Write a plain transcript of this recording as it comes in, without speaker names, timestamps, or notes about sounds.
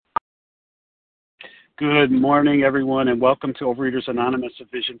Good morning, everyone, and welcome to Overeaters Anonymous, a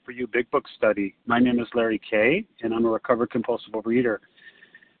Vision for You Big Book Study. My name is Larry Kay, and I'm a recovered compulsive overeater.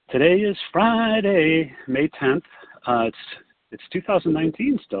 Today is Friday, May 10th. It's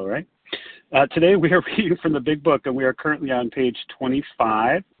 2019 still, right? Today we are reading from the Big Book, and we are currently on page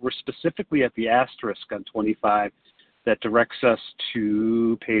 25. We're specifically at the asterisk on 25 that directs us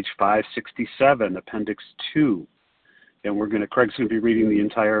to page 567, Appendix 2. And Craig's going to be reading the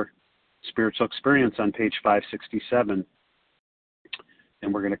entire spiritual experience on page 567.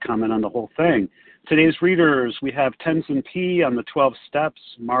 And we're going to comment on the whole thing. Today's readers, we have Tenzin P. on the 12 steps,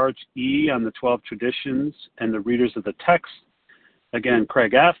 Marge E. on the 12 traditions, and the readers of the text, again,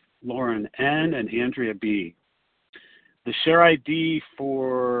 Craig F., Lauren N., and Andrea B. The share ID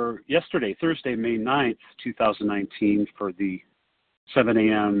for yesterday, Thursday, May 9th, 2019, for the 7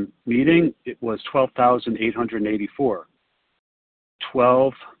 a.m. meeting, it was 12,884.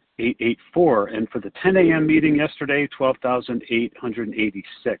 12,884. And for the 10 a.m. meeting yesterday,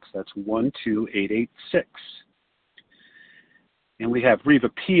 12,886. That's 12886. And we have Reva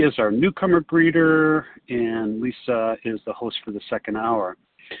P. as our newcomer greeter, and Lisa is the host for the second hour.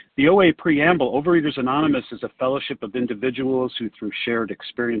 The OA Preamble, Overeaters Anonymous is a fellowship of individuals who, through shared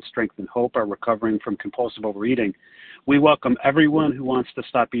experience, strength, and hope, are recovering from compulsive overeating. We welcome everyone who wants to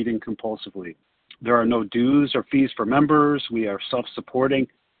stop eating compulsively. There are no dues or fees for members. We are self-supporting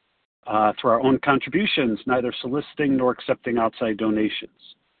through our own contributions, neither soliciting nor accepting outside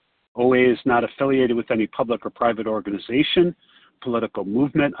donations. OA is not affiliated with any public or private organization, political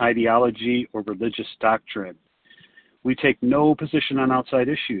movement, ideology, or religious doctrine. We take no position on outside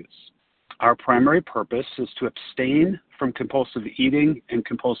issues. Our primary purpose is to abstain from compulsive eating and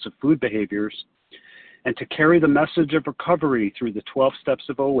compulsive food behaviors and to carry the message of recovery through the 12 steps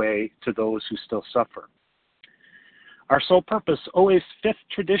of OA to those who still suffer. Our sole purpose, OA's fifth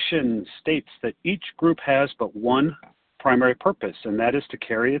tradition, states that each group has but one primary purpose, and that is to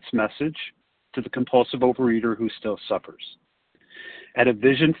carry its message to the compulsive overeater who still suffers. At a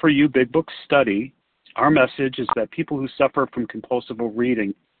Vision for You Big Book study, our message is that people who suffer from compulsive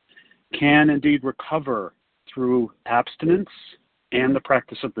overeating can indeed recover through abstinence and the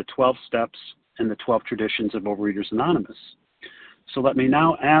practice of the 12 steps and the 12 traditions of Overeaters Anonymous. So let me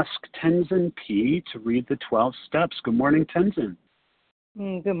now ask Tenzin P. to read the 12 steps. Good morning, Tenzin.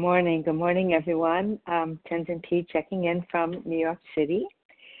 Good morning. Good morning, everyone. Tenzin P. checking in from New York City.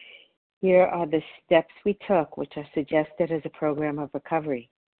 Here are the steps we took, which are suggested as a program of recovery.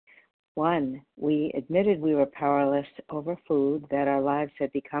 1, we admitted we were powerless over food, that our lives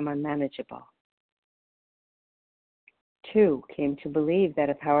had become unmanageable. 2, came to believe that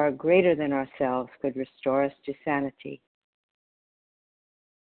a power greater than ourselves could restore us to sanity.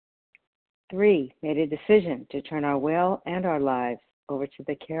 3, made a decision to turn our will and our lives over to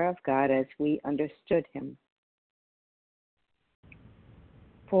the care of God as we understood Him.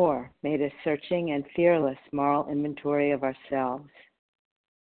 4, made a searching and fearless moral inventory of ourselves.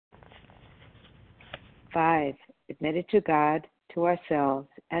 5, admitted to God, to ourselves,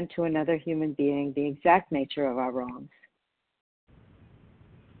 and to another human being the exact nature of our wrongs.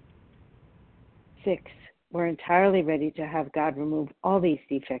 6, we're entirely ready to have God remove all these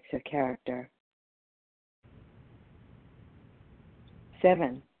defects of character.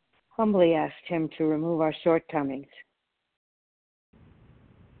 7, humbly asked Him to remove our shortcomings.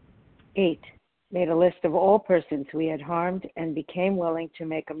 8, made a list of all persons we had harmed and became willing to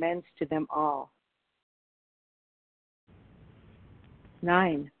make amends to them all.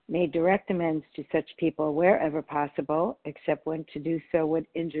 9, made direct amends to such people wherever possible, except when to do so would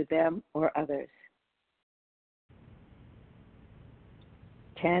injure them or others.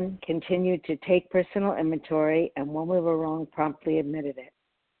 10, continued to take personal inventory, and when we were wrong, promptly admitted it.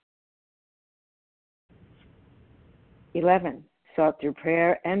 11, sought through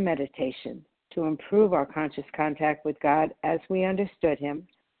prayer and meditation to improve our conscious contact with God as we understood Him,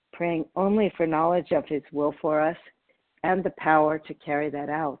 praying only for knowledge of His will for us and the power to carry that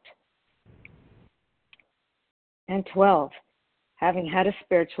out. And 12, having had a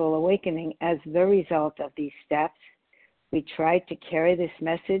spiritual awakening as the result of these steps, we tried to carry this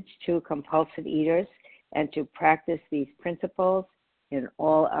message to compulsive eaters and to practice these principles in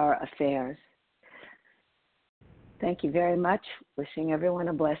all our affairs. Thank you very much. Wishing everyone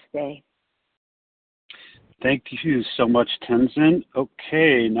a blessed day. Thank you so much, Tenzin.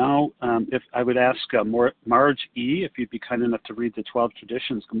 Okay, now if I would ask Marge E., if you'd be kind enough to read the 12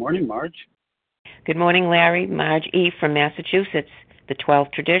 traditions. Good morning, Marge. Good morning, Larry. Marge E. from Massachusetts. The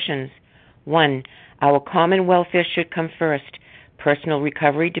 12 traditions. 1, our common welfare should come first. Personal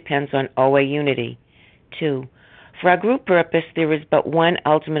recovery depends on OA unity. 2, for our group purpose, there is but one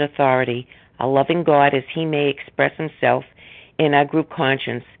ultimate authority, a loving God as he may express himself in our group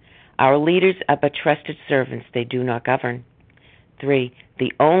conscience. Our leaders are but trusted servants, they do not govern. 3.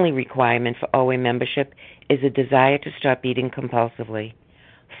 The only requirement for OA membership is a desire to stop eating compulsively.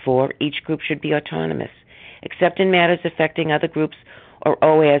 4. Each group should be autonomous, except in matters affecting other groups or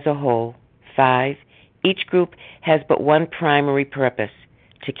OA as a whole. 5. Each group has but one primary purpose,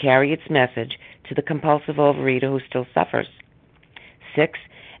 to carry its message to the compulsive overeater who still suffers. 6.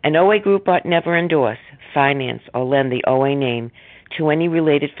 An OA group ought never endorse, finance, or lend the OA name to any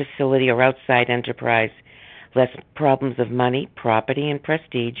related facility or outside enterprise, lest problems of money, property, and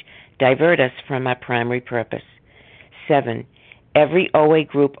prestige divert us from our primary purpose. 7. Every OA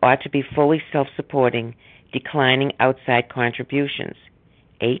group ought to be fully self-supporting, declining outside contributions.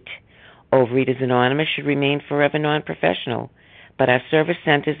 8. Overeaters Anonymous should remain forever non-professional, but our service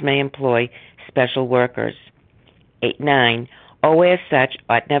centers may employ special workers. 9. OA as such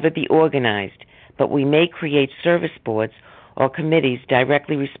ought never be organized, but we may create service boards or committees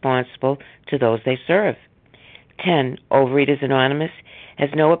directly responsible to those they serve. 10. Overeaters Anonymous has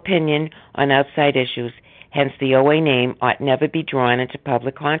no opinion on outside issues, hence the OA name ought never be drawn into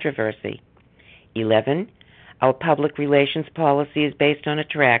public controversy. 11. Our public relations policy is based on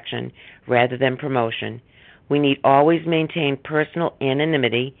attraction rather than promotion. We need always maintain personal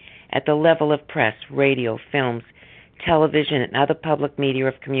anonymity at the level of press, radio, films, television, and other public media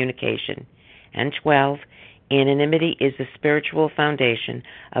of communication. And 12. Anonymity is the spiritual foundation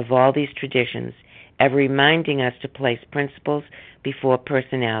of all these traditions, ever reminding us to place principles before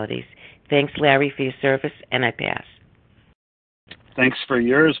personalities. Thanks, Larry, for your service, and I pass. Thanks for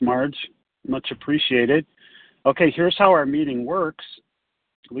yours, Marge. Much appreciated. Okay, here's how our meeting works.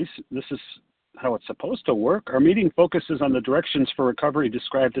 At least this is how it's supposed to work. Our meeting focuses on the directions for recovery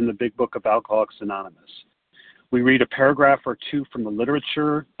described in the Big Book of Alcoholics Anonymous. We read a paragraph or two from the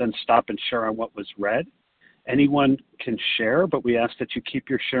literature, then stop and share on what was read. Anyone can share, but we ask that you keep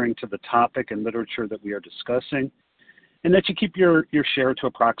your sharing to the topic and literature that we are discussing, and that you keep your share to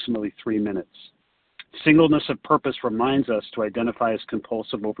approximately 3 minutes. Singleness of purpose reminds us to identify as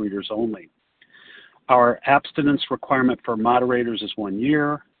compulsive overeaters only. Our abstinence requirement for moderators is 1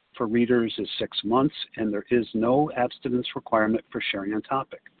 year, for readers is 6 months, and there is no abstinence requirement for sharing on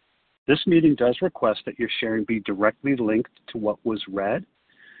topic. This meeting does request that your sharing be directly linked to what was read,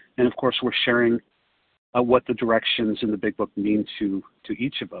 and of course we're sharing what the directions in the Big Book mean to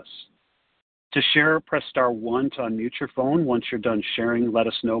each of us. To share, press star 1 to unmute your phone. Once you're done sharing, let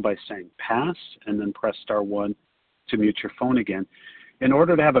us know by saying pass, and then press star 1 to mute your phone again. In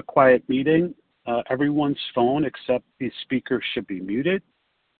order to have a quiet meeting, everyone's phone except the speaker should be muted.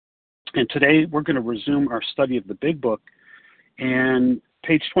 And today we're going to resume our study of the Big Book. And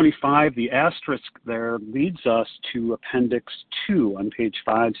page 25, the asterisk there leads us to Appendix 2 on page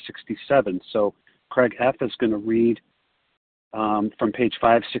 567. So Craig F. is going to read from page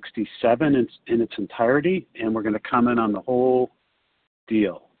 567 in its entirety, and we're going to comment on the whole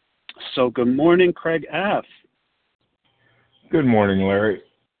deal. So good morning, Craig F. Good morning, Larry.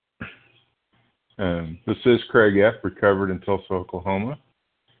 This is Craig F., recovered in Tulsa, Oklahoma.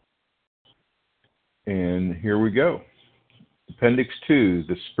 And here we go. Appendix 2,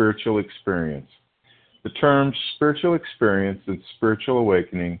 the spiritual experience. The terms spiritual experience and spiritual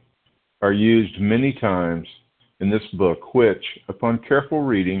awakening are used many times in this book, which, upon careful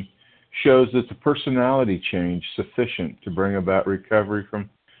reading, shows that the personality change sufficient to bring about recovery from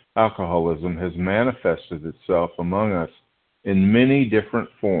alcoholism has manifested itself among us in many different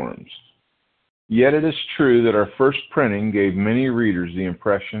forms. Yet it is true that our first printing gave many readers the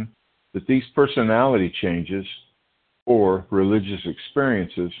impression that these personality changes, or religious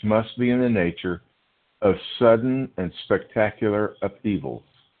experiences, must be in the nature of sudden and spectacular upheavals.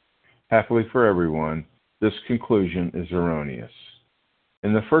 Happily for everyone, this conclusion is erroneous.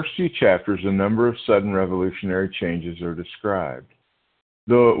 In the first few chapters, a number of sudden revolutionary changes are described.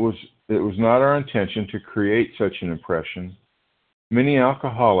 Though it was not our intention to create such an impression, many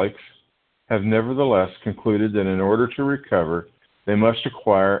alcoholics have nevertheless concluded that in order to recover, they must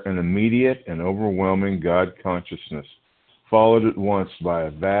acquire an immediate and overwhelming God consciousness, followed at once by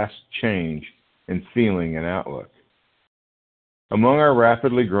a vast change in feeling and outlook. Among our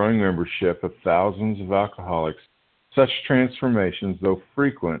rapidly growing membership of thousands of alcoholics, such transformations, though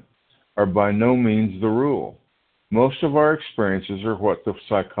frequent, are by no means the rule. Most of our experiences are what the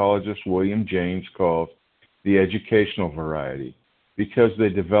psychologist William James calls the educational variety, because they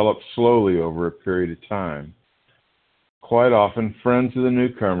develop slowly over a period of time. Quite often, friends of the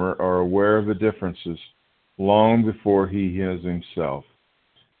newcomer are aware of the differences long before he is himself.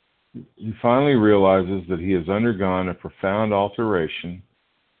 He finally realizes that he has undergone a profound alteration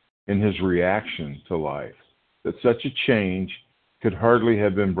in his reaction to life, that such a change could hardly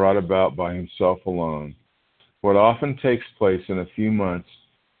have been brought about by himself alone. What often takes place in a few months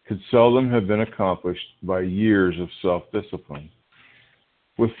could seldom have been accomplished by years of self-discipline.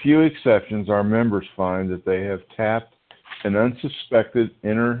 With few exceptions, our members find that they have tapped an unsuspected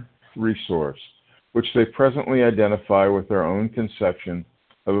inner resource, which they presently identify with their own conception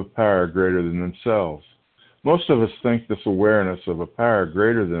of a power greater than themselves. Most of us think this awareness of a power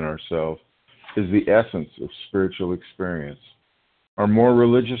greater than ourselves is the essence of spiritual experience. Our more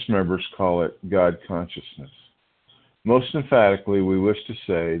religious members call it God consciousness. Most emphatically, we wish to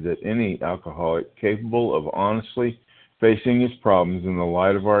say that any alcoholic capable of honestly facing his problems in the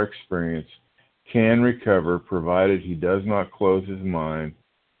light of our experience can recover, provided he does not close his mind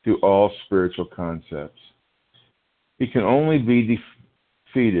to all spiritual concepts. He can only be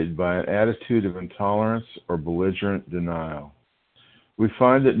defeated by an attitude of intolerance or belligerent denial. We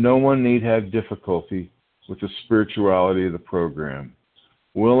find that no one need have difficulty with the spirituality of the program.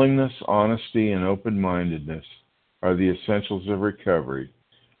 Willingness, honesty, and open-mindedness are the essentials of recovery,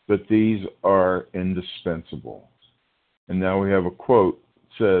 but these are indispensable. And now we have a quote that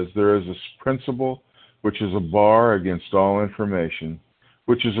says, "There is a principle which is a bar against all information,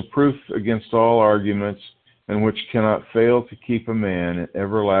 which is a proof against all arguments, and which cannot fail to keep a man in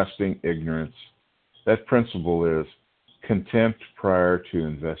everlasting ignorance. That principle is contempt prior to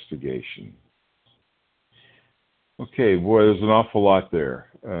investigation." Okay, boy, there's an awful lot there,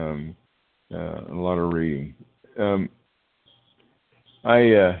 a lot of reading.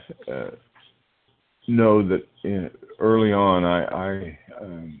 I know that early on I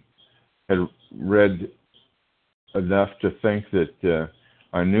had read enough to think that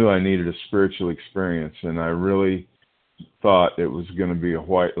I knew I needed a spiritual experience, and I really thought it was going to be a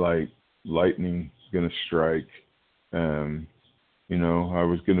white lightning going to strike. I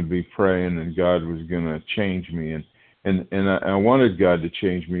was going to be praying, and God was going to change me, and I wanted God to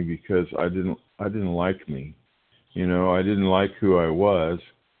change me because I didn't like me. I didn't like who I was.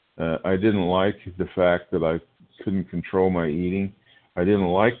 I didn't like the fact that I couldn't control my eating. I didn't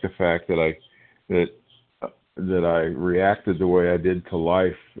like the fact that I reacted the way I did to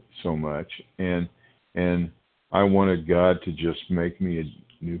life so much, and I wanted God to just make me a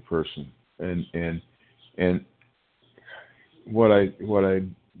new person. And what I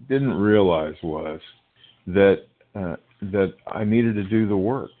didn't realize was that I needed to do the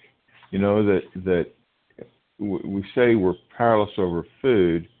work. That we say we're powerless over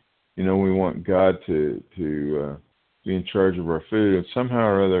food. We want God to be in charge of our food, and somehow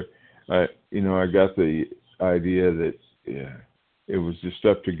or other, I got the idea that it was just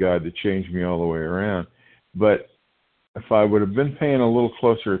up to God to change me all the way around. But if I would have been paying a little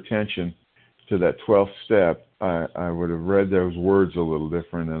closer attention to that 12th step, I would have read those words a little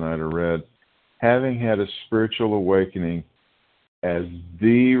different, and I'd have read, having had a spiritual awakening as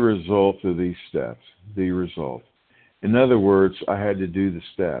the result of these steps, the result. In other words, I had to do the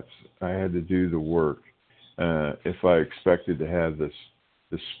steps. I had to do the work if I expected to have this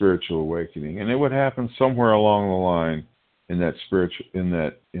spiritual awakening, and it would happen somewhere along the line in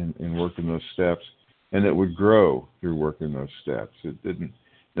working those steps, and it would grow through working those steps. It didn't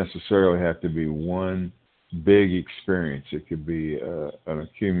necessarily have to be one big experience. It could be an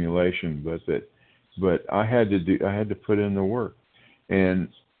accumulation, but I had to put in the work, and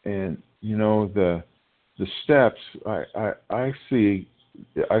the steps. I see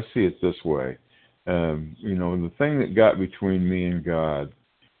it this way. The thing that got between me and God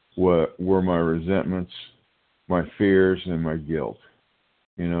were my resentments, my fears, and my guilt.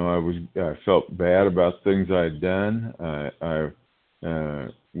 I felt bad about things I had done. I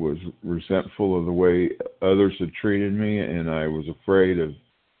was resentful of the way others had treated me, and I was afraid of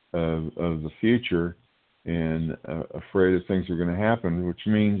the future, and afraid that things were going to happen, which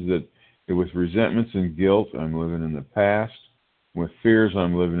means that with resentments and guilt, I'm living in the past. With fears,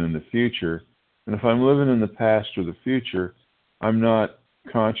 I'm living in the future. And if I'm living in the past or the future, I'm not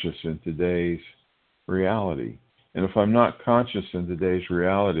conscious in today's reality. And if I'm not conscious in today's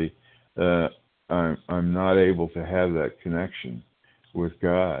reality, I'm not able to have that connection with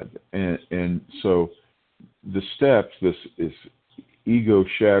God. And so the steps, this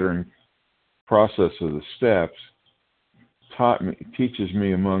ego-shattering process of the steps, teaches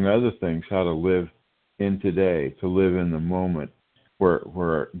me, among other things, how to live in today, to live in the moment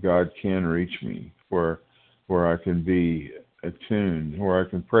where God can reach me, where I can be attuned, where I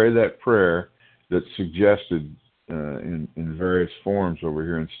can pray that prayer that's suggested in various forms over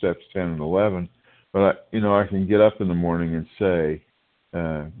here in steps 10 and 11. But I can get up in the morning and say,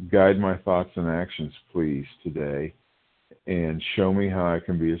 guide my thoughts and actions, please, today. and show me how I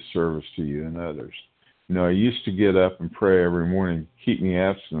can be of service to you and others. You know, I used to get up and pray every morning, keep me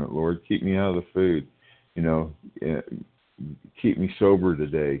abstinent, Lord, keep me out of the food, you know, keep me sober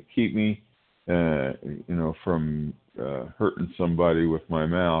today, keep me, you know, from hurting somebody with my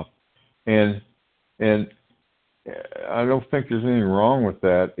mouth. And I don't think there's anything wrong with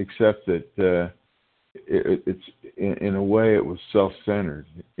that, except that it's in a way it was self-centered,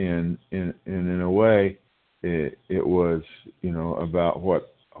 and in a way it was, you know, about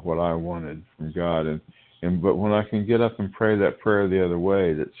what I wanted from God, but when I can get up and pray that prayer the other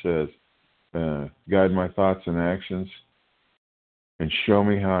way that says, guide my thoughts and actions and show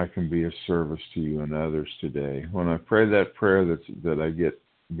me how I can be of service to you and others today. When I pray that prayer that I get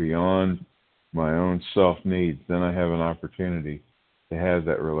beyond my own self-needs, then I have an opportunity to have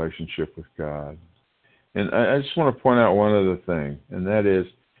that relationship with God. And I just want to point out one other thing, and that is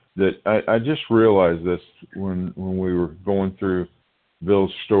that I just realized this when we were going through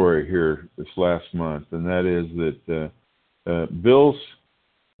Bill's story here this last month, and that is that Bill's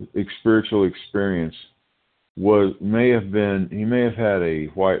spiritual experience may have had a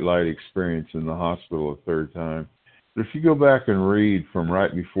white light experience in the hospital a third time. But if you go back and read from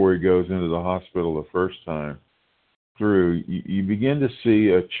right before he goes into the hospital the first time through, you begin to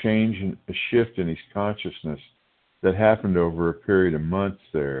see a change, a shift in his consciousness that happened over a period of months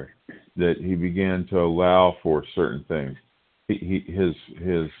there, that he began to allow for certain things. His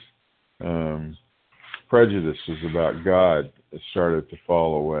prejudices about God started to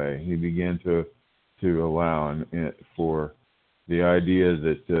fall away. He began to allow for the idea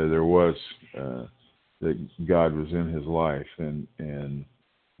that there was that God was in his life and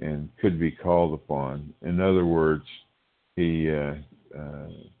could be called upon. In other words, he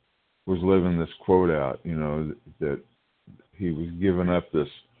was living this quote out, you know, that he was giving up this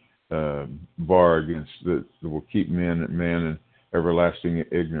bar against that will keep man in everlasting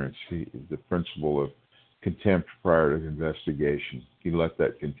ignorance. The principle of contempt prior to investigation. He let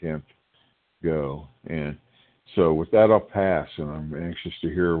that contempt go. And so with that, I'll pass, and I'm anxious to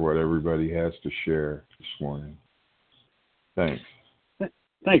hear what everybody has to share this morning. Thanks.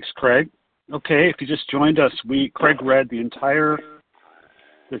 Thanks, Craig. Okay, if you just joined us, Craig read the entire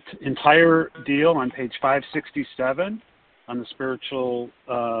deal on page 567 on the spiritual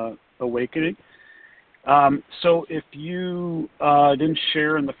awakening. So if you didn't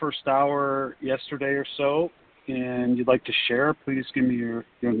share in the first hour yesterday or so, and you'd like to share, please give me your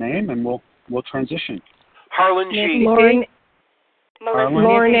name, and we'll transition. Harlan G. Lauren.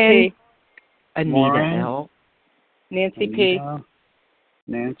 Lauren N. Anita Lauren. L. Nancy P.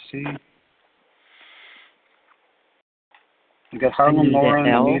 Nancy. You got Harlan, Anita Lauren,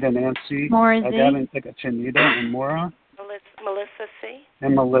 L. Anita, Nancy. Maura Z. I got Anita and Maura. Melissa C.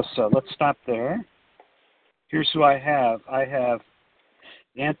 And Melissa. Let's stop there. Here's who I have. I have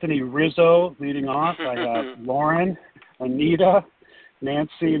Anthony Rizzo leading off. I have Lauren, Anita,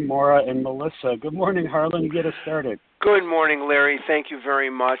 Nancy, Maura, and Melissa. Good morning, Harlan. Get us started. Good morning, Larry. Thank you very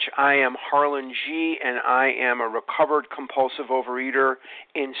much. I am Harlan G., and I am a recovered compulsive overeater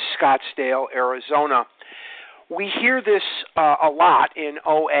in Scottsdale, Arizona. We hear this a lot in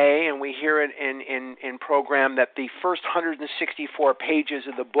OA, and we hear it in program that the first 164 pages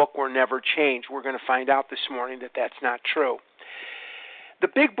of the book were never changed. We're going to find out this morning that that's not true. The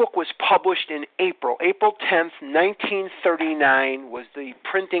Big Book was published in April 10th, 1939 was the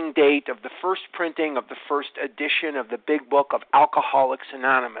printing date of the first printing of the first edition of the Big Book of Alcoholics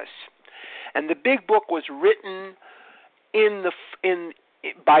Anonymous. And the Big Book was written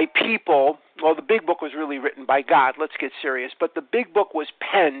by people. Well, the Big Book was really written by God. Let's get serious. But the Big Book was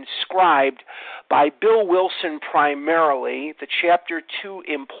penned, scribed by Bill Wilson primarily. The Chapter 2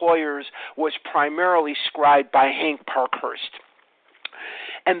 Employers was primarily scribed by Hank Parkhurst.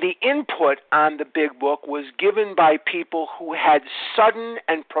 And the input on the Big Book was given by people who had sudden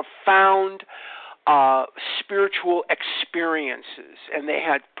and profound spiritual experiences. And they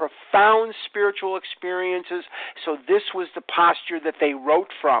had profound spiritual experiences, so this was the posture that they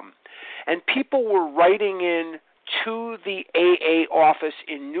wrote from. And people were writing in to the AA office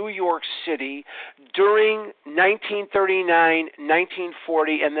in New York City during 1939,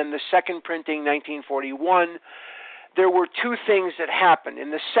 1940, and then the second printing, 1941. There were two things that happened. In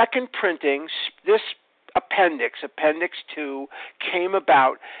the second printing, this appendix 2, came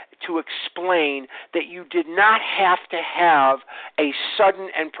about to explain that you did not have to have a sudden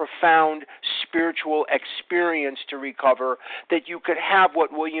and profound spiritual experience to recover, that you could have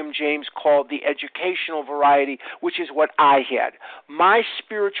what William James called the educational variety, which is what I had. My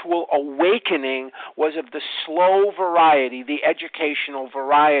spiritual awakening was of the slow variety, the educational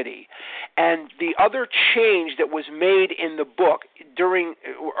variety. And the other change that was made in the book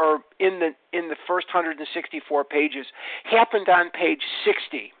in the first 164 pages happened on page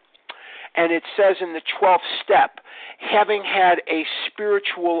 60. And it says in the 12th step, having had a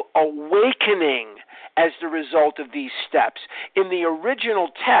spiritual awakening as the result of these steps. In the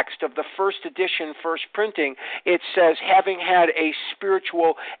original text of the first edition, first printing, it says having had a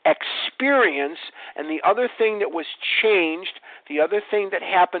spiritual experience. And the other thing that was changed, the other thing that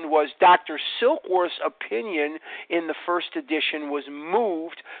happened was Dr. Silkworth's opinion in the first edition was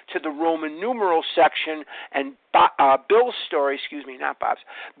moved to the Roman numeral section, and Bill's story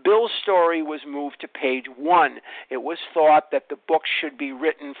was moved to page 1. It was thought that the book should be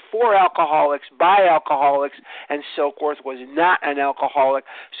written for alcoholics, by alcoholics, and Silkworth was not an alcoholic,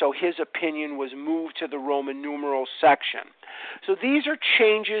 so his opinion was moved to the Roman numeral section. So these are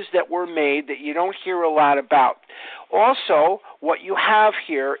changes that were made that you don't hear a lot about. Also, what you have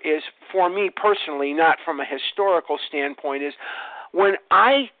here is, for me personally, not from a historical standpoint, is when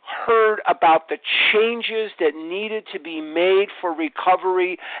I heard about the changes that needed to be made for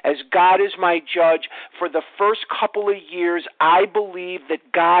recovery, as God is my judge, for the first couple of years, I believed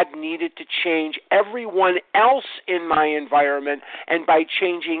that God needed to change everyone else in my environment, and by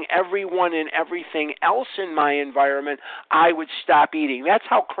changing everyone and everything else in my environment, I would stop eating. That's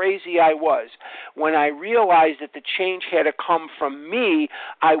how crazy I was. When I realized that the change had to come from me,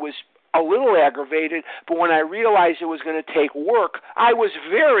 I was a little aggravated, but when I realized it was going to take work, I was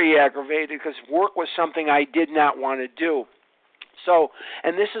very aggravated because work was something I did not want to do. So,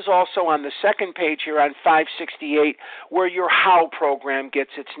 and this is also on the second page here on 568, where your HOW program gets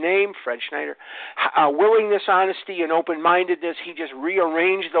its name, Fred Schneider. Willingness, honesty, and open-mindedness. He just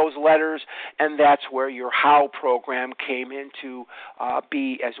rearranged those letters, and that's where your HOW program came into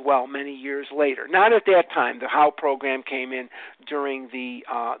be as well many years later. Not at that time. The HOW program came in during the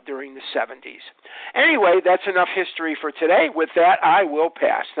 70s. Anyway, that's enough history for today. With that, I will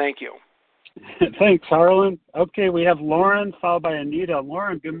pass. Thank you. Thanks, Harlan. Okay, we have Lauren, followed by Anita.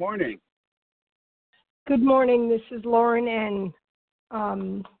 Lauren, good morning. Good morning. This is Lauren N.,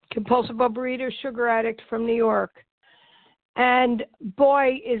 compulsive overeater, sugar addict from New York. And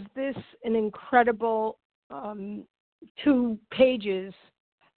boy, is this an incredible 2 pages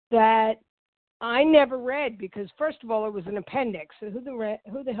that I never read because, first of all, it was an appendix. So who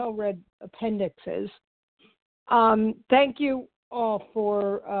the hell read appendixes? Thank you all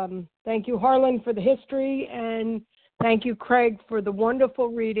thank you, Harlan, for the history, and thank you, Craig, for the wonderful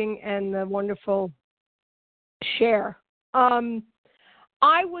reading and the wonderful share. I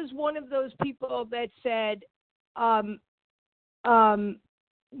was one of those people that said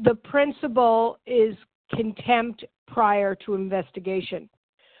the principle is contempt prior to investigation.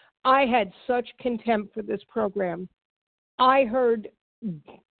 I had such contempt for this program. I heard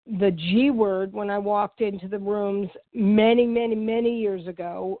the G word when I walked into the rooms many, many, many years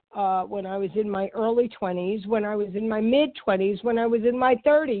ago, when I was in my early 20s, when I was in my mid-20s, when I was in my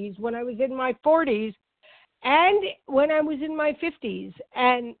 30s, when I was in my 40s, and when I was in my 50s,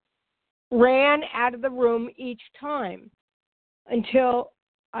 and ran out of the room each time until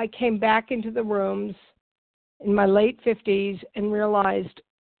I came back into the rooms in my late 50s and realized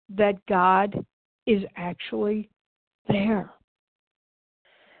that God is actually there.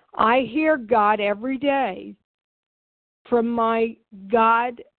 I hear God every day from my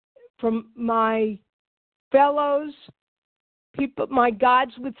fellows, people, my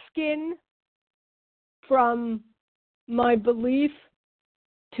gods with skin, from my belief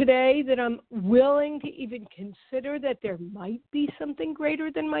today that I'm willing to even consider that there might be something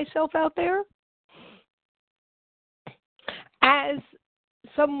greater than myself out there. As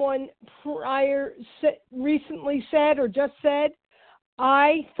someone recently said or just said,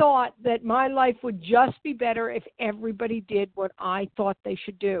 I thought that my life would just be better if everybody did what I thought they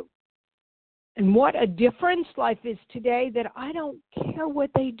should do. And what a difference life is today that I don't care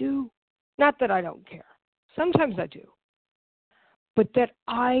what they do. Not that I don't care. Sometimes I do. But that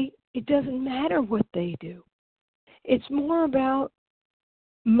it doesn't matter what they do. It's more about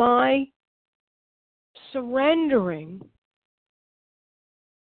my surrendering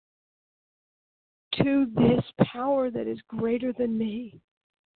to this power that is greater than me,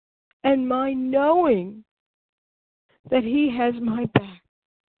 and my knowing that He has my back.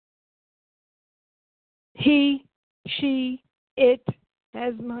 He, she, it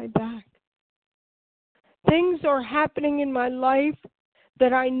has my back. Things are happening in my life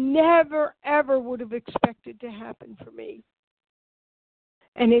that I never, ever would have expected to happen for me.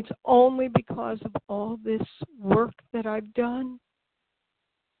 And it's only because of all this work that I've done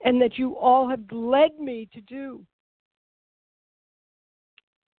and that you all have led me to do.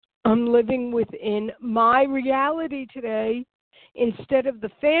 I'm living within my reality today instead of the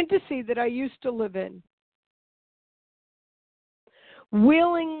fantasy that I used to live in.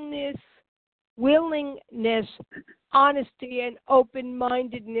 Willingness, honesty, and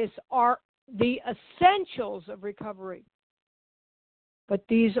open-mindedness are the essentials of recovery. But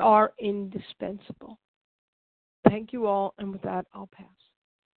these are indispensable. Thank you all, and with that, I'll pass.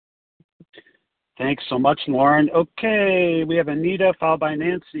 Thanks so much, Lauren. Okay, we have Anita followed by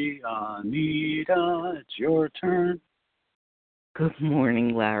Nancy. Anita, it's your turn. Good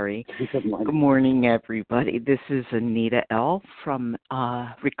morning, Larry. Good morning. Good morning, everybody. This is Anita L. from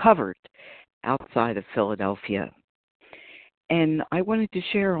Recovered outside of Philadelphia. And I wanted to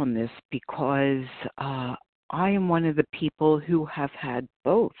share on this because I am one of the people who have had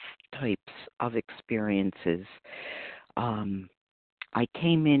both types of experiences. I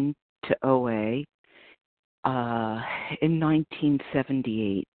came into OA in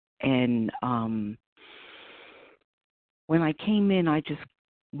 1978, and when I came in, I just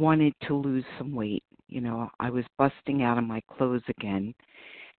wanted to lose some weight. You know, I was busting out of my clothes again,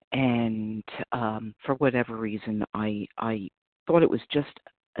 and for whatever reason, I thought it was just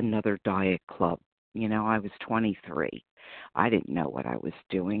another diet club. You know, I was 23. I didn't know what I was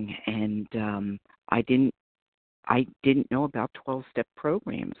doing, and I didn't know about 12-step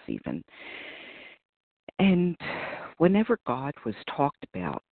programs even. And whenever God was talked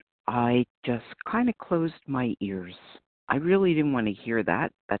about, I just kind of closed my ears. I really didn't want to hear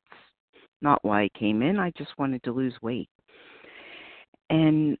that. That's not why I came in. I just wanted to lose weight.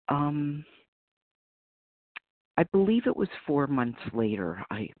 And I believe it was 4 months later.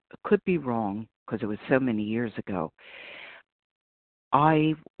 I could be wrong because it was so many years ago.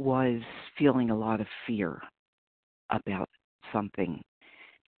 I was feeling a lot of fear about something,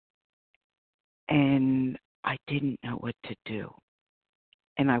 and I didn't know what to do.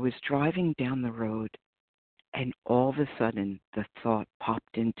 And I was driving down the road, and all of a sudden the thought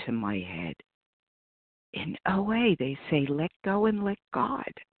popped into my head. In OA, they say, let go and let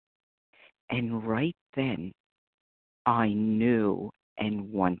God. And right then, I knew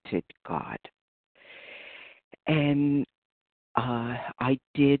and wanted God. And I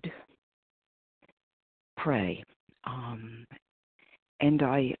did pray. And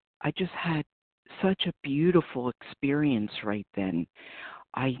I just had such a beautiful experience right then.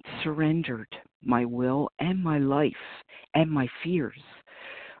 I surrendered my will and my life and my fears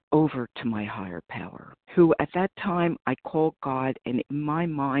over to my higher power, who at that time I called God, and in my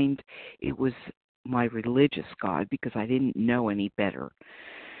mind it was my religious God because I didn't know any better.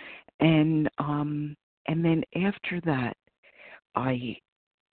 And then after that, I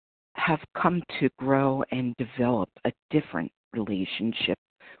have come to grow and develop a different relationship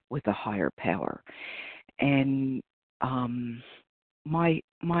with a higher power. And my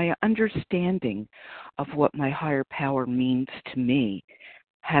understanding of what my higher power means to me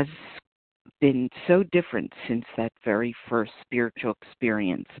has been so different since that very first spiritual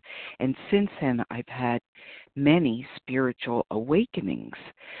experience. And since then, I've had many spiritual awakenings.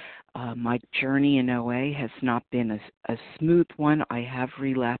 My journey in OA has not been a smooth one. I have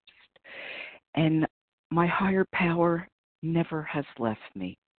relapsed. And my higher power never has left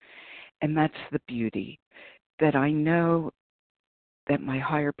me. And that's the beauty, that I know that my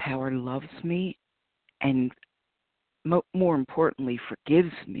higher power loves me and more importantly,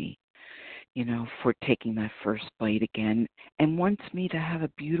 forgives me, you know, for taking that first bite again, and wants me to have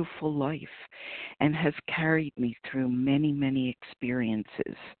a beautiful life, and has carried me through many, many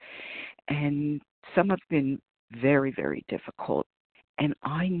experiences. And some have been very, very difficult. And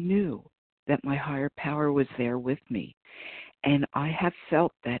I knew that my higher power was there with me. And I have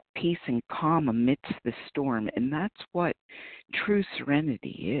felt that peace and calm amidst the storm. And that's what true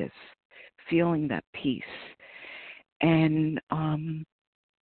serenity is, feeling that peace. And I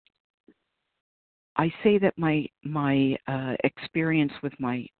say that my experience with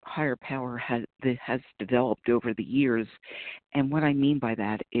my higher power has developed over the years. And what I mean by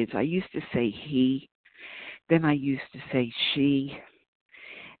that is I used to say he, then I used to say she,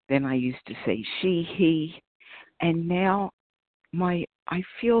 then I used to say she, he, and now I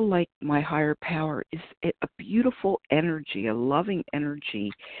feel like my higher power is a beautiful energy, a loving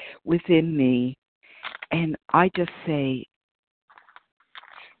energy within me. And I just say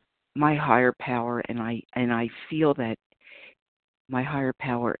my higher power, and I feel that My higher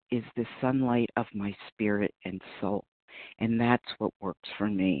power is the sunlight of my spirit and soul. And that's what works for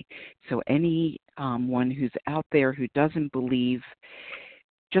me. So anyone who's out there who doesn't believe,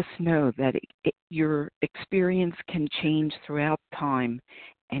 just know that your experience can change throughout time,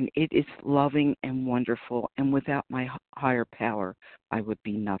 and it is loving and wonderful. And without my higher power, I would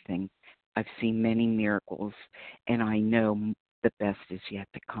be nothing. I've seen many miracles, and I know the best is yet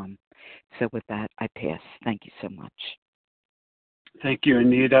to come. So with that, I pass. Thank you so much. Thank you,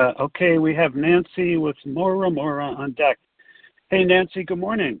 Anita. Okay, we have Nancy with Mora on deck. Hey, Nancy, good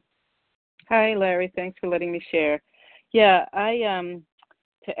morning. Hi, Larry. Thanks for letting me share. Yeah,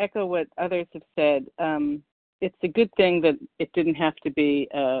 to echo what others have said, it's a good thing that it didn't have to be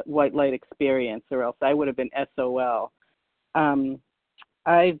a white light experience, or else I would have been SOL.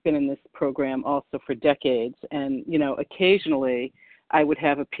 I've been in this program also for decades, and, occasionally I would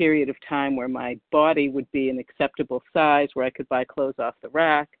have a period of time where my body would be an acceptable size, where I could buy clothes off the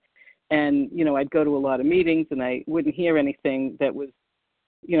rack. And, I'd go to a lot of meetings and I wouldn't hear anything that was,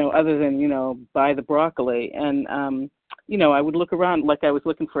 other than, buy the broccoli. And, I would look around like I was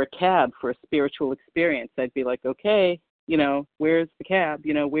looking for a cab for a spiritual experience. I'd be like, okay, where's the cab?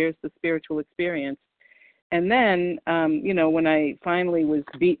 Where's the spiritual experience? And then, when I finally was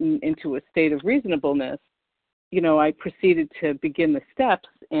beaten into a state of reasonableness, I proceeded to begin the steps,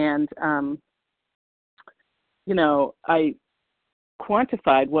 and, I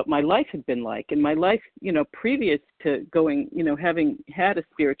quantified what my life had been like. And my life, previous to going, having had a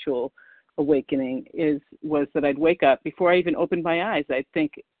spiritual awakening was that I'd wake up before I even opened my eyes. I'd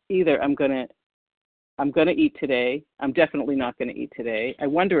think either I'm going to eat today. I'm definitely not going to eat today. I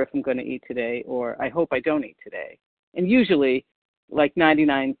wonder if I'm going to eat today, or I hope I don't eat today. And usually, like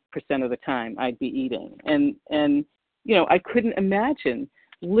 99% of the time, I'd be eating. And I couldn't imagine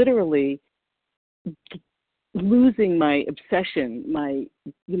literally losing my obsession,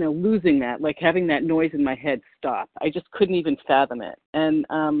 losing that, like having that noise in my head stop. I just couldn't even fathom it. And,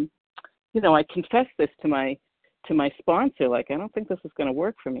 I confessed this to my sponsor, like, I don't think this is going to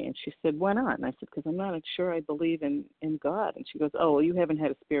work for me. And she said, why not? And I said, because I'm not sure I believe in God. And she goes, oh, well, you haven't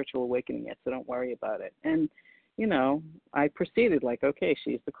had a spiritual awakening yet, so don't worry about it. And, I proceeded like, okay,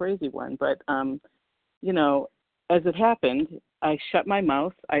 she's the crazy one. But, as it happened, I shut my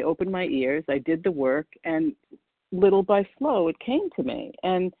mouth, I opened my ears, I did the work, and little by slow, it came to me.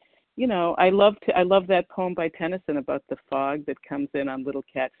 And, I love that poem by Tennyson about the fog that comes in on little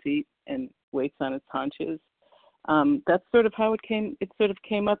cat feet and waits on its haunches. That's sort of how it came. It sort of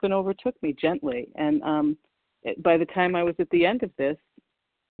came up and overtook me gently. And by the time I was at the end of this,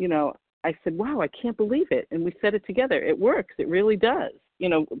 I said, wow, I can't believe it. And we said it together. It works. It really does.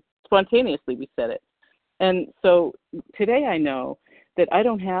 Spontaneously we said it. And so today I know that I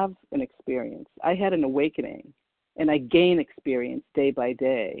don't have an experience. I had an awakening, and I gain experience day by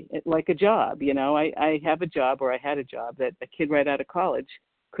day, like a job. I have a job, or I had a job that a kid right out of college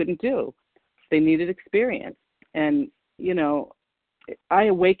couldn't do. They needed experience. And, I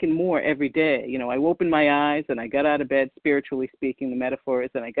awaken more every day. I open my eyes and I got out of bed, spiritually speaking, the metaphor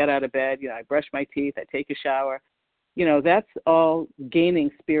is, and I got out of bed, I brush my teeth, I take a shower. That's all gaining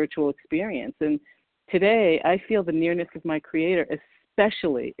spiritual experience. And today I feel the nearness of my Creator,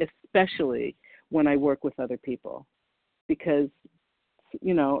 especially when I work with other people. Because,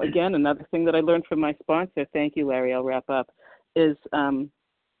 again, another thing that I learned from my sponsor, thank you, Larry, I'll wrap up, is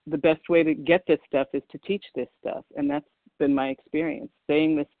the best way to get this stuff is to teach this stuff. And that's been my experience.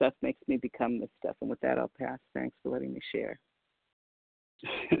 Saying this stuff makes me become this stuff. And with that, I'll pass. Thanks for letting me share.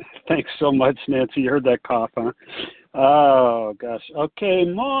 Thanks so much, Nancy. You heard that cough, huh? Oh, gosh. Okay,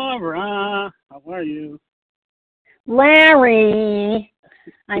 Maura, how are you? Larry,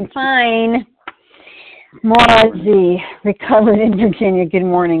 I'm fine. Maura Z, recovered in Virginia. Good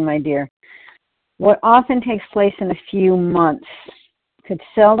morning, my dear. What often takes place in a few months could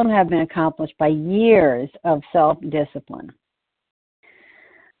seldom have been accomplished by years of self-discipline.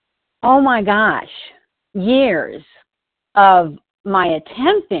 Oh my gosh, years of my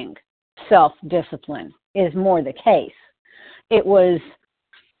attempting self-discipline is more the case. It was,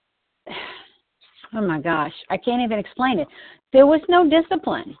 oh my gosh, I can't even explain it. There was no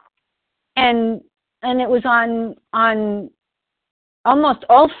discipline. And it was on almost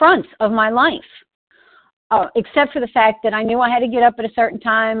all fronts of my life. Except for the fact that I knew I had to get up at a certain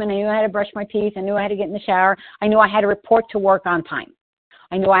time, and I knew I had to brush my teeth, I knew I had to get in the shower, I knew I had to report to work on time.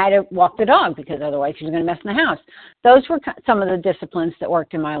 I knew I had to walk the dog because otherwise she was going to mess in the house. Those were some of the disciplines that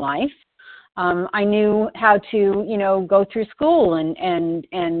worked in my life. I knew how to, go through school and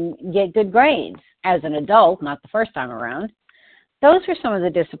get good grades as an adult, not the first time around. Those were some of the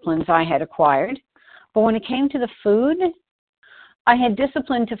disciplines I had acquired. But when it came to the food, I had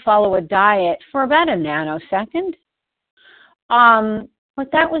discipline to follow a diet for about a nanosecond.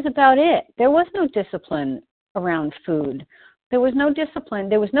 But that was about it. There was no discipline around food. There was no discipline.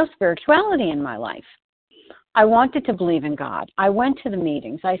 There was no spirituality in my life. I wanted to believe in God. I went to the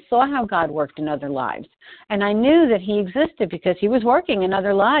meetings. I saw how God worked in other lives. And I knew that he existed because he was working in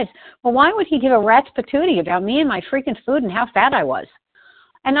other lives. Well, why would he give a rat's patootie about me and my freaking food and how fat I was?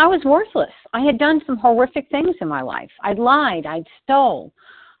 And I was worthless. I had done some horrific things in my life. I'd lied. I'd stole.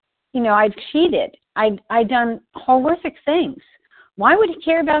 I'd cheated. I'd done horrific things. Why would he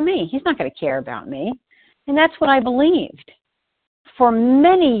care about me? He's not going to care about me. And that's what I believed for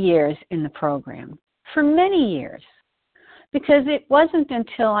many years in the program. For many years. Because it wasn't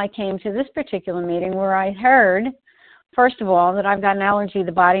until I came to this particular meeting where I heard, first of all, that I've got an allergy of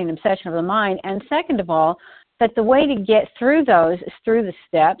the body and obsession of the mind, and second of all, that the way to get through those is through the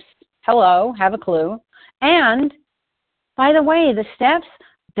steps. Hello, have a clue. And, by the way, the steps,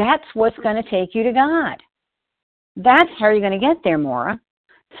 that's what's going to take you to God. That's how you're going to get there, Maura.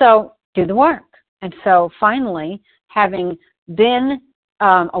 So, do the work. And so, finally, having been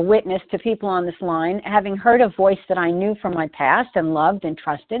a witness to people on this line, having heard a voice that I knew from my past and loved and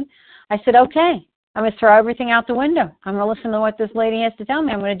trusted, I said, okay, I'm going to throw everything out the window. I'm going to listen to what this lady has to tell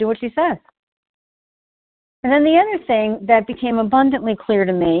me. I'm going to do what she says. And then the other thing that became abundantly clear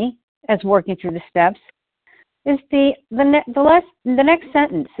to me as working through the steps is the next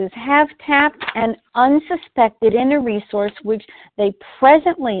sentence is have tapped an unsuspected inner resource which they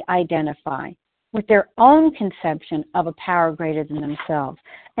presently identify with their own conception of a power greater than themselves.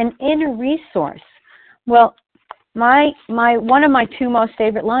 An inner resource. Well, one of my two most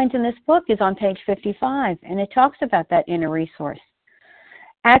favorite lines in this book is on page 55, and it talks about that inner resource.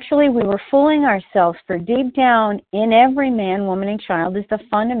 Actually, we were fooling ourselves, for deep down in every man, woman, and child is the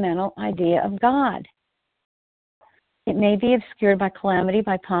fundamental idea of God. It may be obscured by calamity,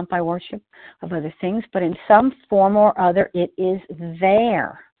 by pomp, by worship of other things, but in some form or other, it is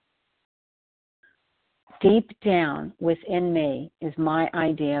there. Deep down within me is my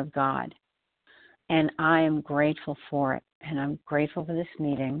idea of God, and I am grateful for it, and I'm grateful for this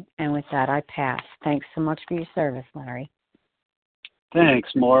meeting, and with that, I pass. Thanks so much for your service, Larry. Thanks,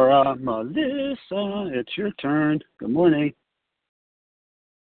 Maura. Melissa, it's your turn. Good morning.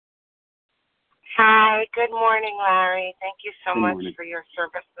 Hi, good morning, Larry. Thank you so much for your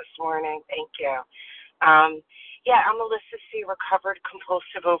service this morning. Thank you. I'm Melissa C., recovered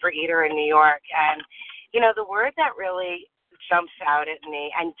compulsive overeater in New York. And, the word that really jumps out at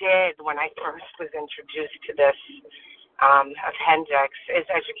me, and did when I first was introduced to this appendix, is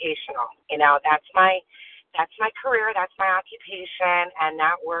educational. That's my career, that's my occupation, and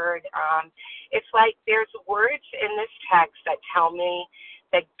that word, it's like there's words in this text that tell me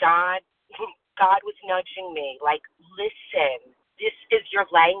that God was nudging me, like, listen, this is your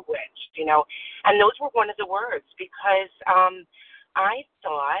language, and those were one of the words, because I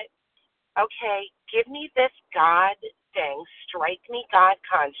thought, okay, give me this God thing, strike me God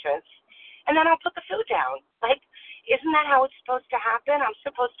conscious, and then I'll put the food down. Like, isn't that how it's supposed to happen? I'm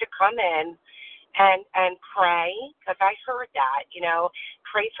supposed to come in and pray, because I heard that,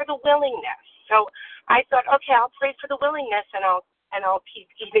 pray for the willingness. So I thought, okay, I'll pray for the willingness, and I'll keep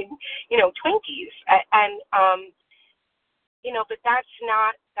eating, Twinkies. But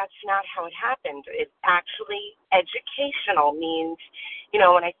that's not how it happened. It's actually educational. Means,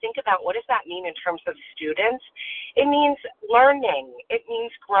 when I think about what does that mean in terms of students, it means learning. It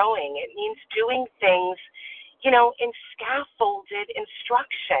means growing. It means doing things, in scaffolded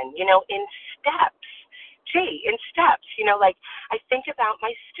instruction, in steps. In steps, like I think about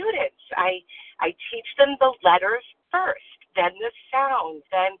my students. I teach them the letters first, then the sounds,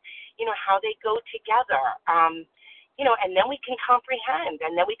 then, how they go together, and then we can comprehend,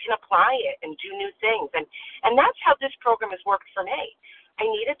 and then we can apply it and do new things. And that's how this program has worked for me. I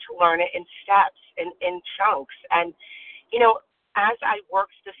needed to learn it in steps, in chunks. And, as I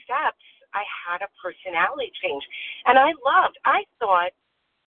worked the steps, I had a personality change. And I thought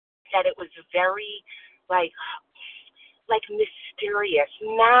that it was very, like mysterious,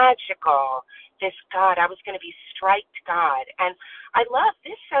 magical, this God. I was going to be striked God. And I love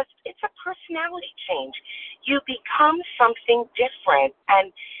this says it's a personality change. You become something different.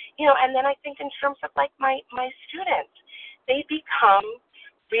 And, and then I think in terms of like my students, they become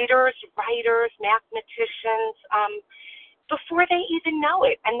readers, writers, mathematicians, before they even know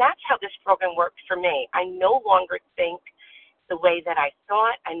it. And that's how this program worked for me. I no longer think the way that I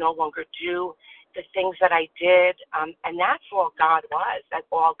thought. I no longer do the things that I did. And that's all God was. That's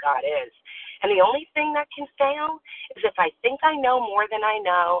all God is. And the only thing that can fail is if I think I know more than I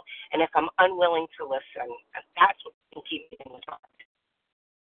know and if I'm unwilling to listen. And that's what can keep me in the dark.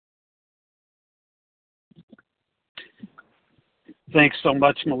 Thanks so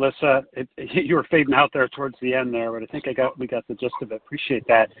much, Melissa. You were fading out there towards the end there, but I think we got the gist of it. Appreciate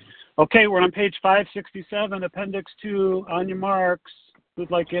that. Okay, we're on page 567, Appendix 2. On your marks. Who'd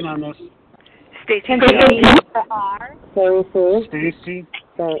like in on this? Stacy. Stacy.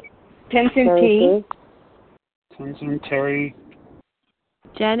 Tenzin T. Tenzin, Terry.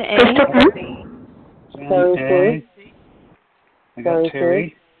 Jen A. Jen A. I got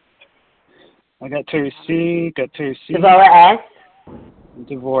Terry. I got Terry C. Got Terry C. Devora S.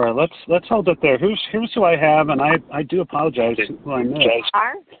 Devora. Let's hold it there. Here's who I have, and I do apologize who I missed.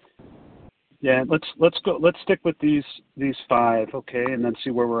 Yeah, let's go. Let's stick with these 5, okay, and then see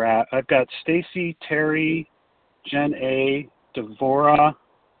where we're at. I've got Stacy, Terry, Jen A, Devora,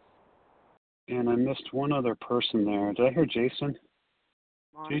 and I missed one other person there. Did I hear Jason?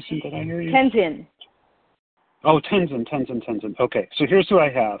 Jason, did I hear you? Tenzin. Oh, Tenzin. Okay, so here's who I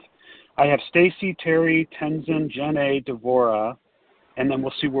have. I have Stacy, Terry, Tenzin, Jen A, Devora, and then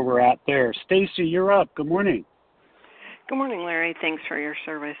we'll see where we're at there. Stacy, you're up. Good morning. Good morning, Larry. Thanks for your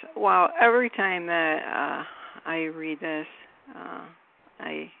service. Wow, every time that I read this,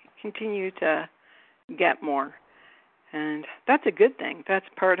 I continue to get more. And that's a good thing. That's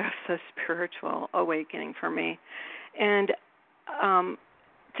part of the spiritual awakening for me. And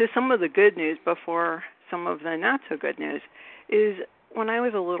to some of the good news before some of the not so good news is when I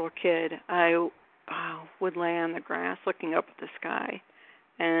was a little kid, I would lay on the grass looking up at the sky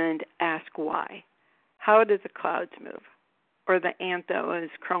and ask why. How did the clouds move? Or the ant that was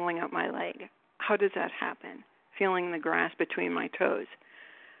crawling up my leg. How does that happen? Feeling the grass between my toes.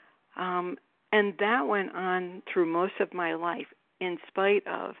 And that went on through most of my life, in spite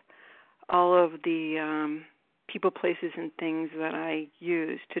of all of the people, places, and things that I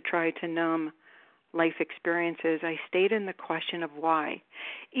used to try to numb life experiences. I stayed in the question of why.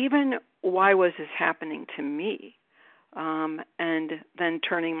 Even why was this happening to me? And then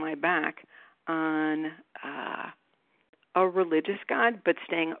turning my back on a religious God, but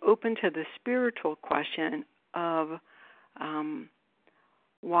staying open to the spiritual question of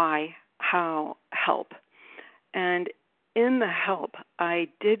why, how, help. And in the help, I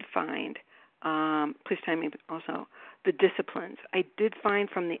did find, please tell me also, the disciplines. I did find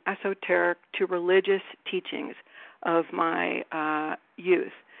from the esoteric to religious teachings of my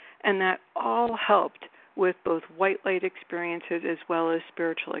youth, and that all helped with both white light experiences as well as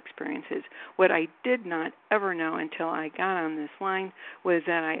spiritual experiences. What I did not ever know until I got on this line was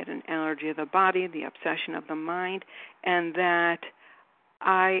that I had an allergy of the body, the obsession of the mind, and that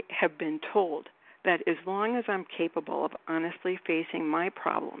I have been told that as long as I'm capable of honestly facing my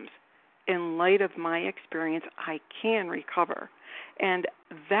problems in light of my experience, I can recover. And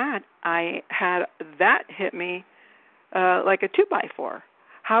that hit me like a 2x4.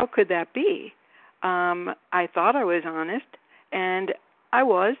 How could that be? I thought I was honest, and I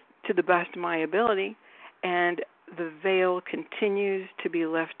was to the best of my ability, and the veil continues to be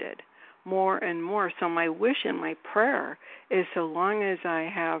lifted more and more. So my wish and my prayer is, so long as I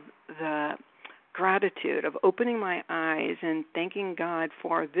have the gratitude of opening my eyes and thanking God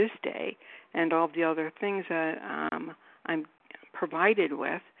for this day and all the other things that I'm provided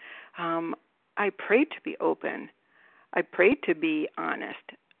with, I pray to be open. I pray to be honest.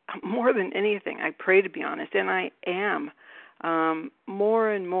 More than anything, I pray to be honest, and I am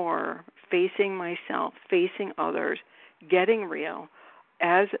more and more facing myself, facing others, getting real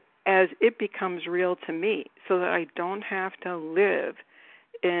as it becomes real to me, so that I don't have to live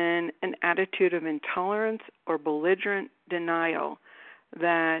in an attitude of intolerance or belligerent denial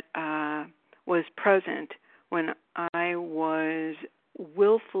that was present when I was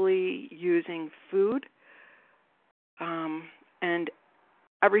willfully using food and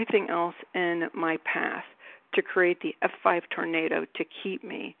everything else in my path to create the F5 tornado to keep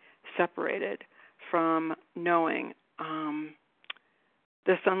me separated from knowing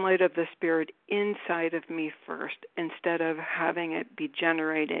the sunlight of the Spirit inside of me first, instead of having it be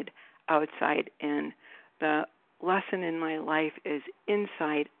generated outside in. The lesson in my life is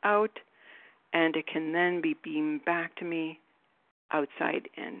inside out, and it can then be beamed back to me outside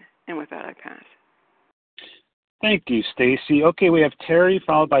in. And with that, I pass. Thank you, Stacy. Okay, we have Terry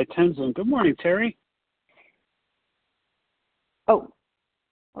followed by Tenzin. Good morning, Terry. Oh,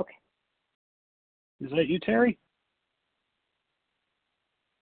 okay. Is that you, Terry?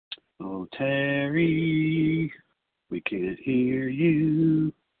 Oh, Terry, we can't hear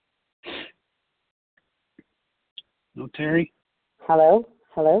you. No, Terry? Hello?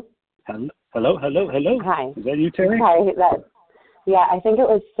 Hello? Hello. Hi. Is that you, Terry? Hi. Yeah, I think it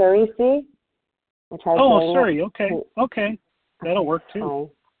was Surrey C. Surrey. Okay. That'll work too.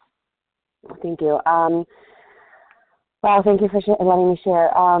 Hi. Thank you. Well, thank you for letting me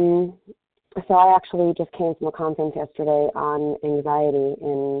share. So I actually just came from a conference yesterday on anxiety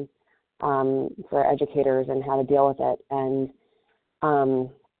for educators and how to deal with it. And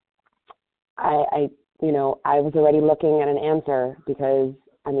I was already looking at an answer because,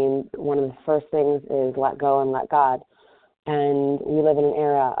 one of the first things is let go and let God. And we live in an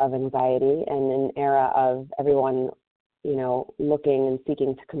era of anxiety and an era of everyone, looking and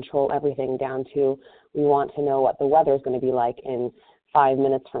seeking to control everything down to we want to know what the weather is going to be like in 5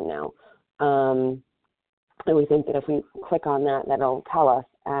 minutes from now. And we think that if we click on that, that'll tell us.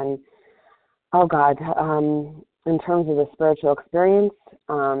 And, oh, God, in terms of the spiritual experience,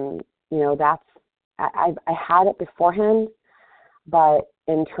 that's I had it beforehand, but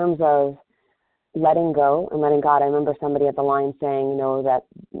in terms of letting go and letting God, I remember somebody at the line saying, that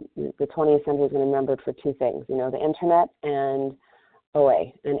the 20th century is going to be remembered for two things, the internet and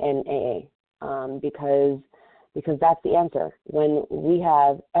OA and AA, because that's the answer. When we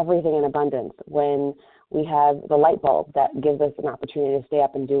have everything in abundance, when we have the light bulb that gives us an opportunity to stay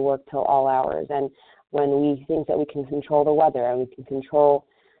up and do work till all hours, and when we think that we can control the weather and we can control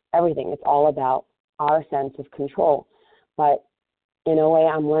everything, it's all about our sense of control. But in a way,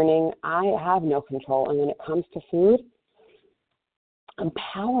 I'm learning I have no control. And when it comes to food, I'm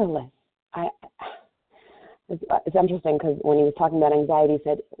powerless. It's interesting because when he was talking about anxiety, he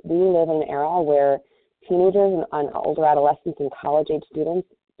said, we live in an era where teenagers and older adolescents and college-age students,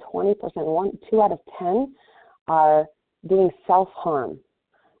 20%, 2 out of 10 are doing self-harm,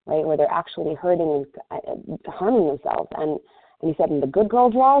 right, where they're actually hurting and harming themselves. And he said, and the good girl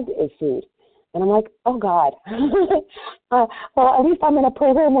drug is food. And I'm like, oh, God. Well, at least I'm in a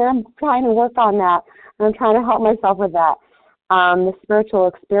program where I'm trying to work on that. And I'm trying to help myself with that. The spiritual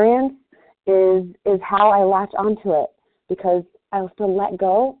experience is how I latch onto it, because I have to let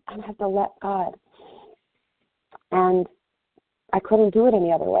go and I have to let God. And I couldn't do it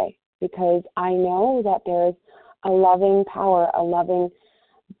any other way, because I know that there's a loving power, a loving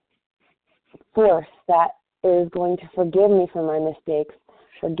force that is going to forgive me for my mistakes,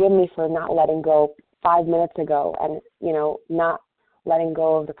 forgive me for not letting go 5 minutes ago and, not letting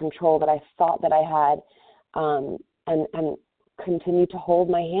go of the control that I thought that I had, and continue to hold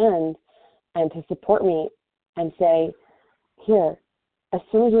my hand and to support me and say, here, as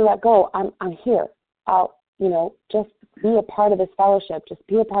soon as you let go, I'm here. I'll, just be a part of this fellowship, just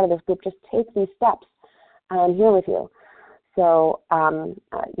be a part of this group, just take these steps, and I'm here with you. So,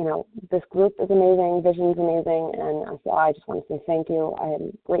 this group is amazing, Vision's amazing, and so I just want to say thank you. I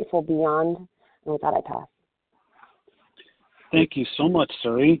am grateful beyond, and with that I pass. Thank you so much,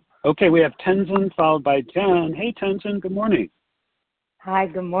 Suri. Okay, we have Tenzin followed by Jen. Hey, Tenzin, good morning. Hi,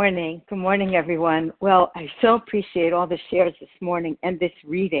 good morning. Good morning, everyone. Well, I so appreciate all the shares this morning and this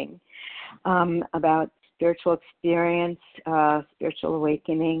reading about spiritual experience, spiritual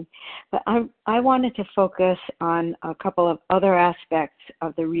awakening. But I wanted to focus on a couple of other aspects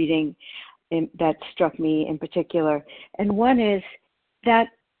of the reading that struck me in particular. And one is that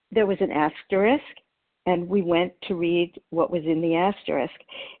there was an asterisk, and we went to read what was in the asterisk.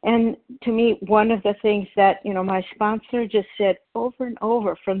 And to me, one of the things that, my sponsor just said over and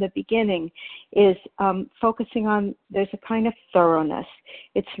over from the beginning is focusing on, there's a kind of thoroughness.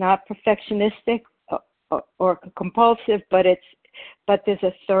 It's not perfectionistic or compulsive, but there's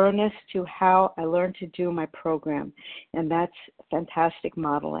a thoroughness to how I learn to do my program, and that's fantastic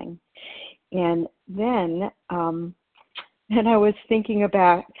modeling. And then I was thinking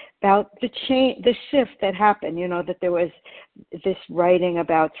about the shift that happened. that there was this writing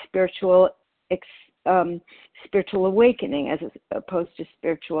about spiritual awakening as opposed to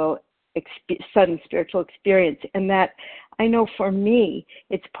sudden spiritual experience, and that I know for me,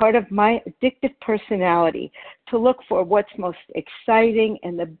 it's part of my addictive personality to look for what's most exciting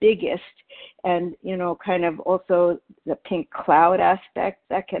and the biggest, and, kind of also the pink cloud aspect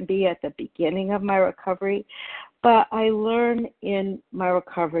that can be at the beginning of my recovery. But I learn in my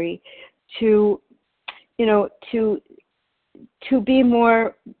recovery to be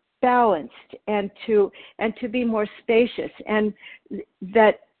more balanced and to be more spacious, and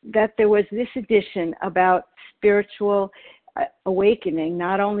that there was this addition about spiritual awakening,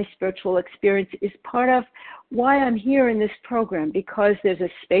 not only spiritual experience, is part of why I'm here in this program, because there's a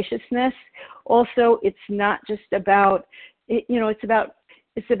spaciousness. Also, it's not just about,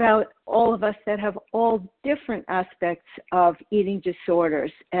 it's about all of us that have all different aspects of eating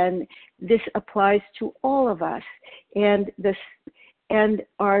disorders, and this applies to all of us. And and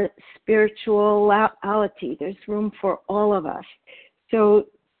our spirituality. There's room for all of us. So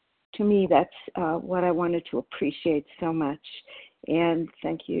to me, that's what I wanted to appreciate so much. And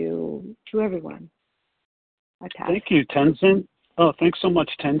thank you to everyone. Thank you, Tenzin. Oh, thanks so much,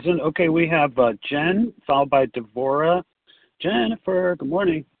 Tenzin. Okay, we have Jen, followed by Devorah. Jennifer, good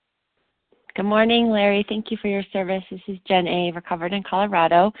morning. Good morning, Larry. Thank you for your service. This is Jen A., recovered in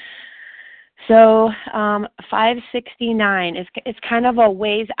Colorado. So 569 is kind of a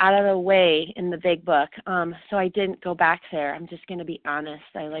ways out of the way in the big book. So I didn't go back there. I'm just going to be honest.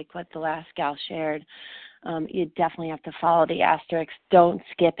 I like what the last gal shared. You definitely have to follow the asterisks. Don't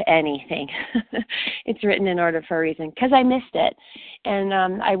skip anything. It's written in order for a reason, because I missed it. And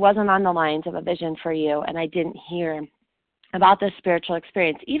I wasn't on the lines of a vision for you, and I didn't hear about the spiritual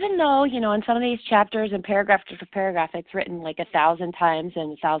experience. Even though, in some of these chapters and paragraph after paragraph, it's written like 1,000 times in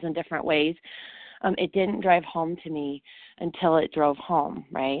 1,000 different ways, it didn't drive home to me until it drove home,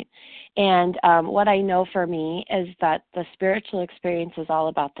 right? And what I know for me is that the spiritual experience is all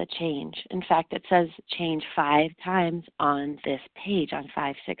about the change. In fact, it says change 5 times on this page, on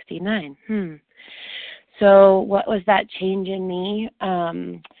 569. So what was that change in me?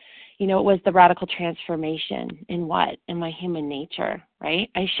 It was the radical transformation in what? In my human nature, right?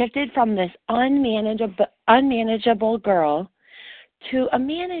 I shifted from this unmanageable girl to a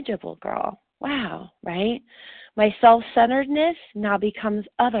manageable girl. Wow, right? My self-centeredness now becomes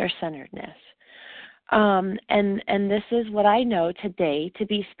other-centeredness. And this is what I know today to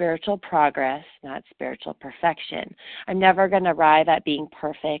be spiritual progress, not spiritual perfection. I'm never going to arrive at being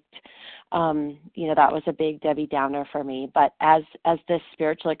perfect. That was a big Debbie Downer for me. But as this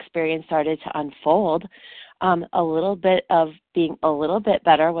spiritual experience started to unfold, a little bit of being a little bit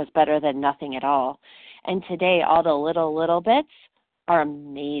better was better than nothing at all. And today, all the little bits are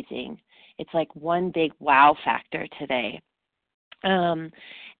amazing. It's like one big wow factor today.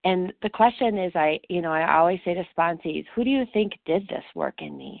 And the question is, I always say to sponsees, who do you think did this work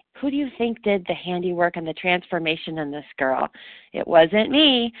in me? Who do you think did the handiwork and the transformation in this girl? It wasn't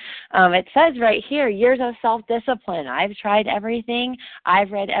me. It says right here, years of self-discipline. I've tried everything.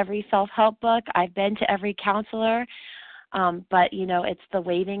 I've read every self-help book. I've been to every counselor. But, it's the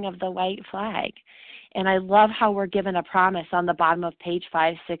waving of the white flag. And I love how we're given a promise on the bottom of page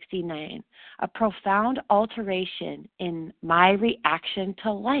 569, a profound alteration in my reaction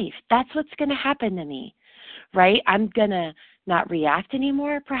to life. That's what's going to happen to me, right? I'm going to not react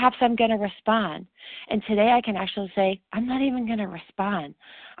anymore. Perhaps I'm going to respond. And today I can actually say, I'm not even going to respond.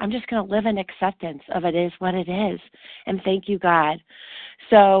 I'm just going to live in acceptance of it is what it is. And thank you, God.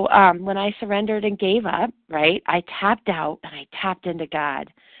 So when I surrendered and gave up, right, I tapped out and I tapped into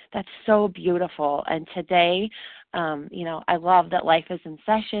God. That's so beautiful. And today, I love that life is in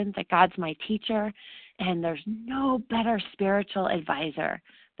session, that God's my teacher, and there's no better spiritual advisor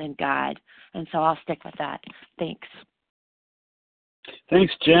than God. And so I'll stick with that. Thanks.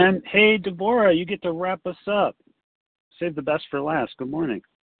 Thanks, Jen. Hey, Devorah, you get to wrap us up. Save the best for last. Good morning.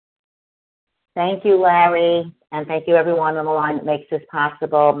 Thank you, Larry, and thank you everyone on the line that makes this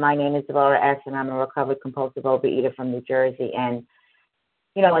possible. My name is Devorah S., and I'm a recovered compulsive overeater from New Jersey. And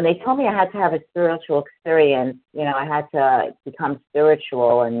when they told me I had to have a spiritual experience, I had to become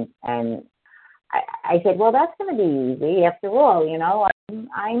spiritual, and I said, well, that's going to be easy. After all,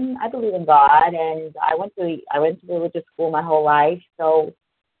 I believe in God, and I went to religious school my whole life. So,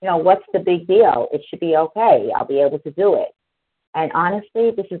 what's the big deal? It should be okay. I'll be able to do it. And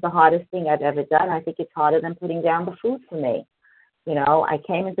honestly, this is the hardest thing I've ever done. I think it's harder than putting down the food for me. I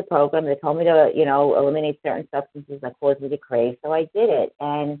came into program. They told me to, eliminate certain substances that caused me to crave. So I did it.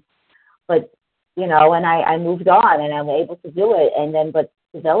 And I moved on, and I'm able to do it. And then, but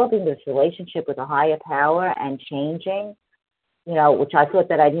developing this relationship with a higher power and changing, which I thought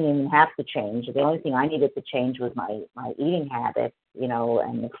that I didn't even have to change. The only thing I needed to change was my eating habits,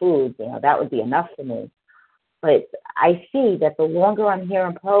 and the food, that would be enough for me. But I see that the longer I'm here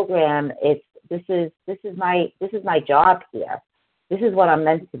in program, this is my job here. This is what I'm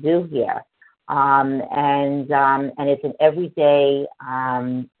meant to do here, and it's an everyday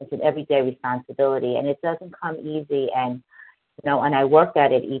responsibility, and it doesn't come easy. And and I work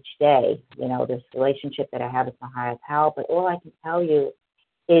at it each day. This relationship that I have with my higher power. But all I can tell you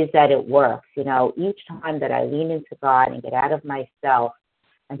is that it works. Each time that I lean into God and get out of myself,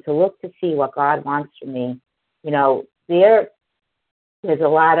 and to look to see what God wants from me, there's a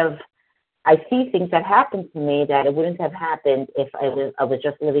lot of. I see things that happen to me that it wouldn't have happened if I was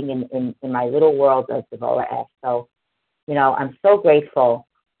just living in my little world of Devorah S. So, I'm so grateful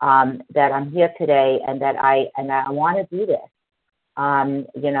that I'm here today, and that I want to do this. And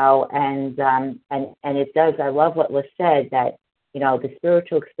it does. I love what was said, that the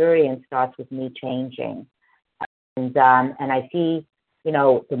spiritual experience starts with me changing. And I see,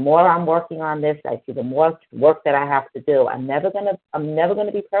 the more I'm working on this, I see the more work that I have to do. I'm never gonna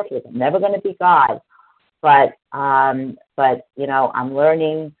be perfect. I'm never gonna be God. But I'm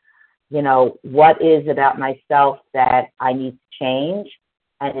learning, what is about myself that I need to change.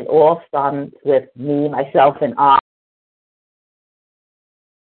 And it all starts with me, myself, and I.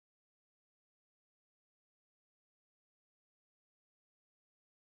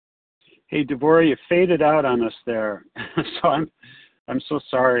 Hey, Devorah, you faded out on us there, so I'm so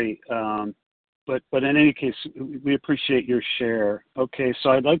sorry. But in any case, we appreciate your share. Okay,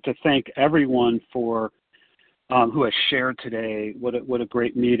 so I'd like to thank everyone for who has shared today. What a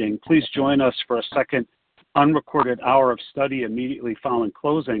great meeting. Please join us for a second unrecorded hour of study immediately following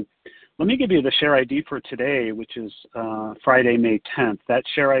closing. Let me give you the share ID for today, which is Friday, May 10th. That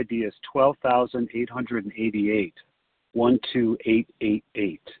share ID is 12,888,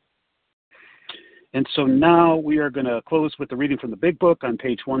 12888. And so now we are going to close with the reading from the Big Book on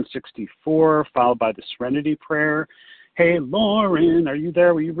page 164, followed by the Serenity Prayer. Hey, Lauren, are you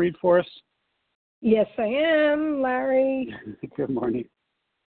there? Will you read for us? Yes, I am, Larry. Good morning.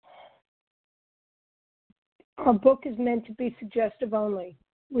 Our book is meant to be suggestive only.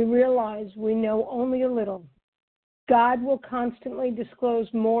 We realize we know only a little. God will constantly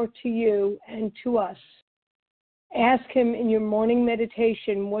disclose more to you and to us. Ask him in your morning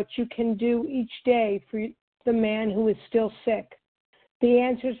meditation what you can do each day for the man who is still sick. The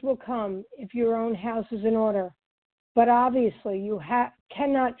answers will come if your own house is in order. But obviously, you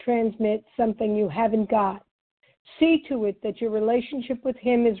cannot transmit something you haven't got. See to it that your relationship with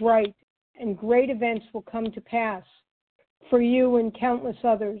him is right, and great events will come to pass for you and countless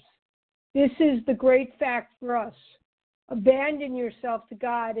others. This is the great fact for us. Abandon yourself to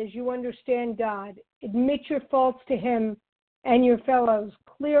God as you understand God. Admit your faults to him and your fellows.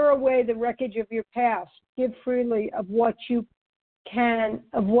 Clear away the wreckage of your past. Give freely of what you can,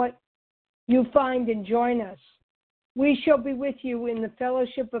 of what you find, and join us. We shall be with you in the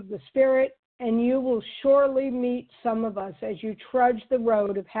fellowship of the Spirit, and you will surely meet some of us as you trudge the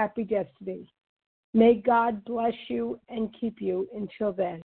road of happy destiny. May God bless you and keep you until then.